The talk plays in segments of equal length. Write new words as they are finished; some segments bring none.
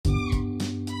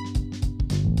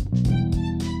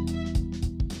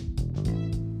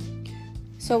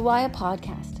So why a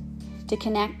podcast? To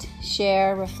connect,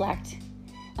 share, reflect.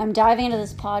 I'm diving into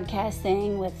this podcast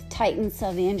thing with titans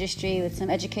of the industry, with some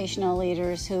educational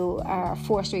leaders who are a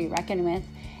force to be reckoned with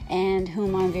and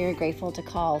whom I'm very grateful to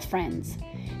call friends.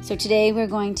 So today we're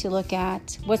going to look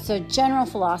at what's the general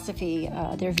philosophy,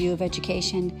 their view of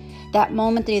education, that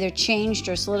moment that either changed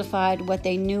or solidified what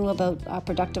they knew about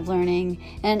productive learning,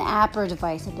 and an app or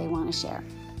device that they want to share.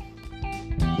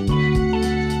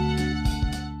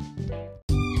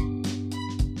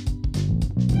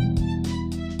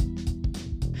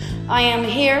 I am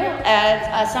here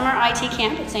at a summer IT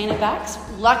camp at St. Beck's.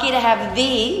 Lucky to have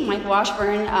Mike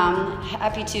Washburn,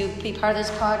 happy to be part of this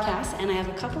podcast. And I have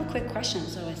a couple of quick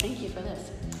questions, so I thank you for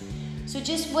this. So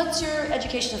just what's your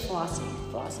educational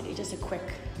philosophy? Just a quick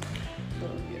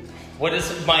little bit. What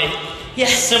is my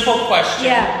simple question?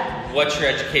 Yeah. What's your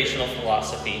educational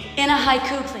philosophy? In a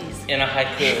haiku, please. In a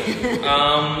haiku.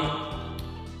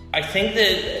 I think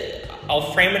that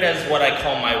I'll frame it as what I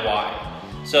call my why.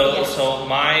 So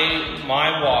my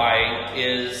why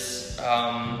is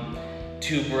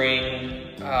to bring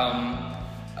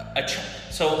a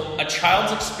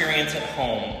child's experience at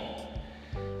home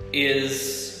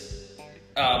is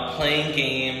playing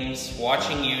games,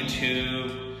 watching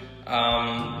YouTube,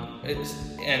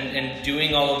 and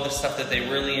doing all of the stuff that they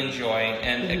really enjoy.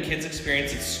 And a kid's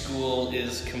experience at school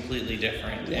is completely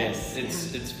different. Yes.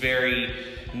 It's very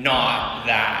not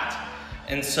that.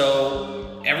 And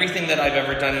so everything that I've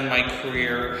ever done in my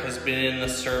career has been in the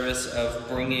service of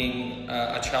bringing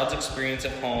a child's experience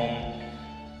at home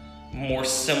more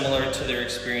similar to their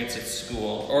experience at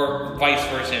school, or vice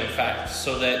versa, in fact,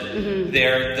 so that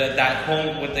that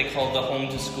home, what they call the home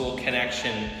to school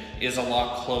connection, is a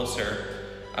lot closer.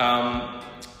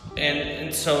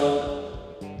 And so,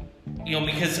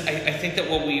 because I think that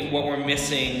what we're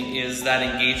missing is that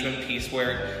engagement piece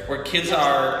where kids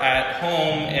are at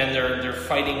home and they're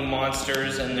fighting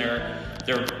monsters and they're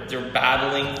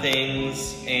battling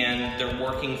things and they're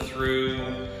working through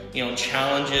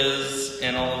challenges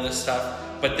and all of this stuff,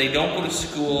 but they don't go to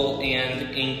school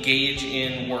and engage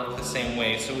in work the same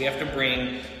way. So we have to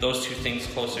bring those two things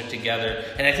closer together.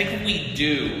 And I think if we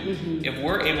do, if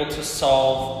we're able to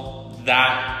solve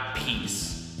that piece,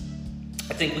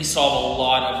 I think we solve a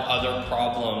lot of other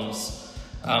problems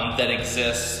that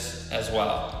exist as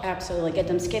well. Absolutely. Get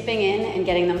them skipping in and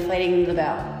getting them fighting the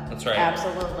bell. That's right.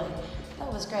 Absolutely.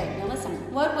 That was great. Now listen,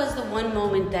 what was the one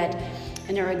moment that,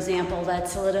 in our example, that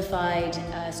solidified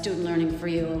student learning for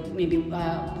you? Maybe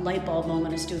a light bulb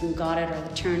moment, a student got it or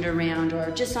turned around,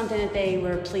 or just something that they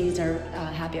were pleased or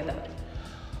happy about?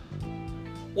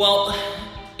 Well,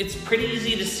 it's pretty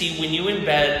easy to see when you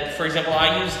embed, for example,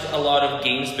 I used a lot of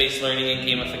games-based learning and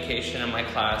gamification in my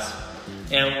class.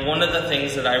 And one of the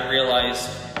things that I realized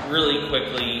really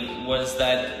quickly was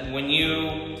that when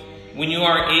you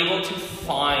are able to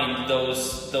find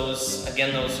those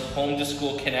home to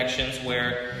school connections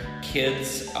where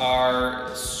kids are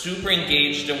super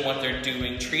engaged in what they're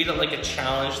doing, treat it like a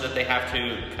challenge that they have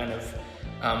to kind of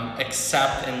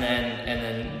accept and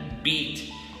then beat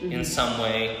in some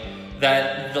way,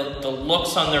 that the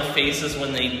looks on their faces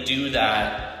when they do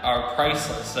that are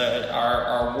priceless, that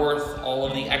are worth all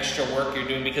of the extra work you're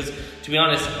doing. Because, to be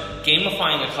honest,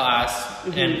 gamifying a class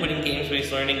and putting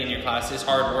games-based learning in your class is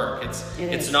hard work.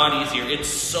 It's not easier. It's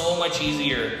so much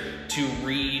easier to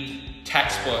read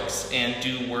textbooks and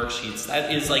do worksheets.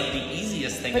 That is like the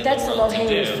easiest thing in the world to do. But that's the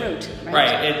low-hanging fruit, right?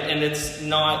 And it's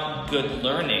not good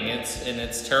learning.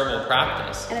 It's terrible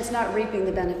practice. And it's not reaping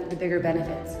the bigger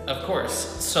benefits. Of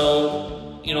course. So,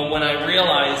 when I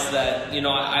realized that,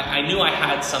 I knew I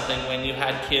had something when you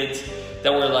had kids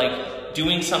that were like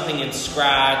doing something in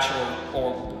Scratch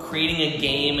or creating a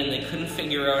game and they couldn't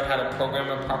figure out how to program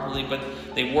it properly, but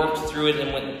they worked through it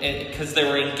and because they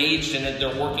were engaged in it,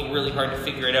 they're working really hard to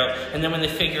figure it out. And then when they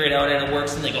figure it out and it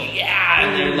works and they go, yeah,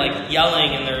 and they're like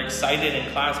yelling and they're excited in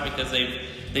class because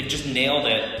they've just nailed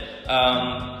it.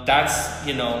 That's,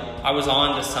 I was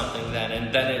on to something then,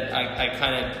 and then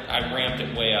I ramped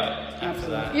it way up after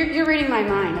that. You're reading my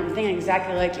mind. I'm thinking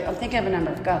exactly like you. I'm thinking of a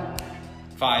number. Go.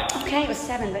 5. Okay, it was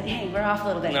 7, but hey, we're off a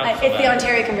little bit. No, it's the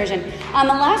Ontario conversion. The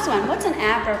last one, what's an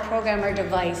app or program or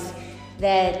device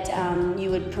that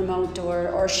you would promote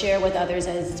or share with others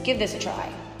as, give this a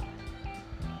try?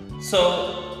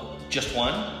 So, just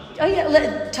one? Oh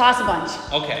yeah, toss a bunch.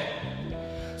 Okay.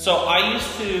 So I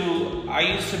used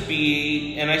to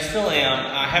be, and I still am,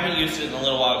 I haven't used it in a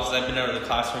little while because I've been out of the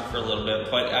classroom for a little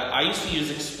bit, but I used to use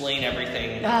Explain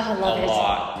Everything a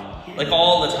lot. Like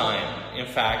all the time, in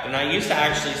fact. And I used to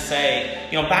actually say,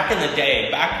 back in the day,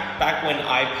 back when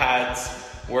iPads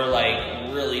were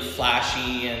like really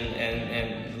flashy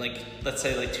and like, let's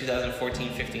say like 2014,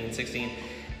 15, 16,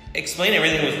 Explain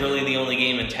Everything was really the only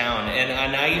game in town.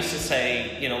 And I used to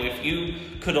say, you know, if you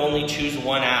could only choose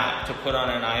one app to put on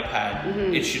an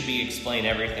iPad, it should be Explain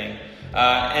Everything.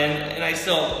 And I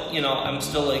still, you know, I'm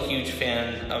still a huge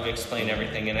fan of Explain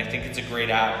Everything, and I think it's a great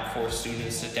app for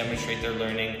students to demonstrate their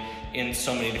learning in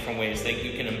so many different ways. Like,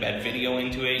 you can embed video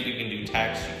into it, you can do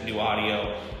text, you can do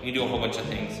audio, you can do a whole bunch of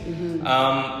things.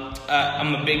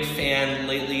 I'm a big fan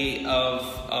lately of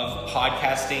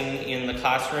podcasting in the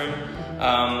classroom.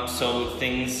 So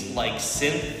things like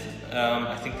Synth,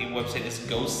 I think the website is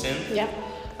GoSynth,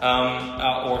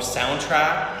 or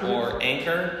Soundtrack or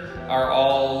Anchor are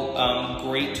all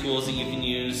great tools that you can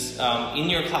use in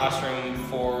your classroom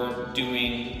for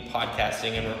doing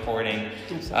podcasting and recording.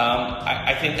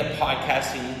 I think that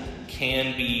podcasting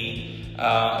can be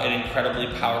an incredibly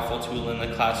powerful tool in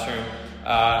the classroom.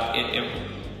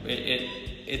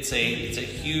 It's a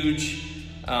huge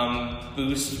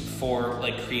boost for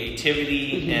like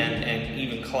creativity and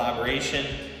even collaboration,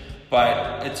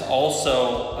 but it's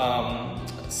also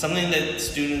something that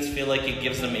students feel like it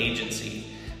gives them agency.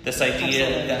 This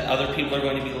idea that other people are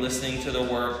going to be listening to their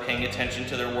work, paying attention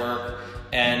to their work,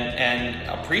 and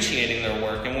appreciating their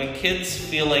work. And when kids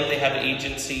feel like they have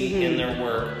agency in their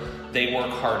work, they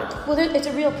work harder. Well, it's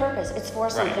a real purpose. It's for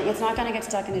something. It's not going to get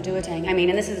stuck in a do-it-thing. I mean,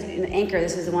 and this is Anchor.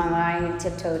 This is the one that I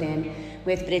tiptoed in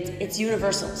with, but it's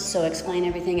universal. So Explain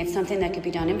Everything. It's something that could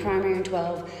be done in primary and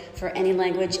 12 for any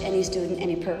language, any student,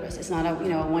 any purpose. It's not a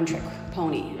one-trick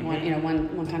pony,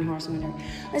 one kind of horse and wonder.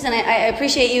 Listen, I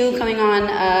appreciate you coming on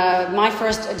my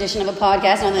first edition of a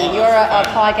podcast. I know that you're a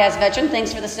podcast veteran.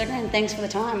 Thanks for the sticker and thanks for the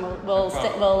time. We'll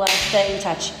stay in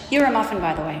touch. You're a muffin,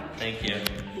 by the way. Thank you.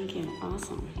 Thank you.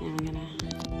 Awesome. Yeah,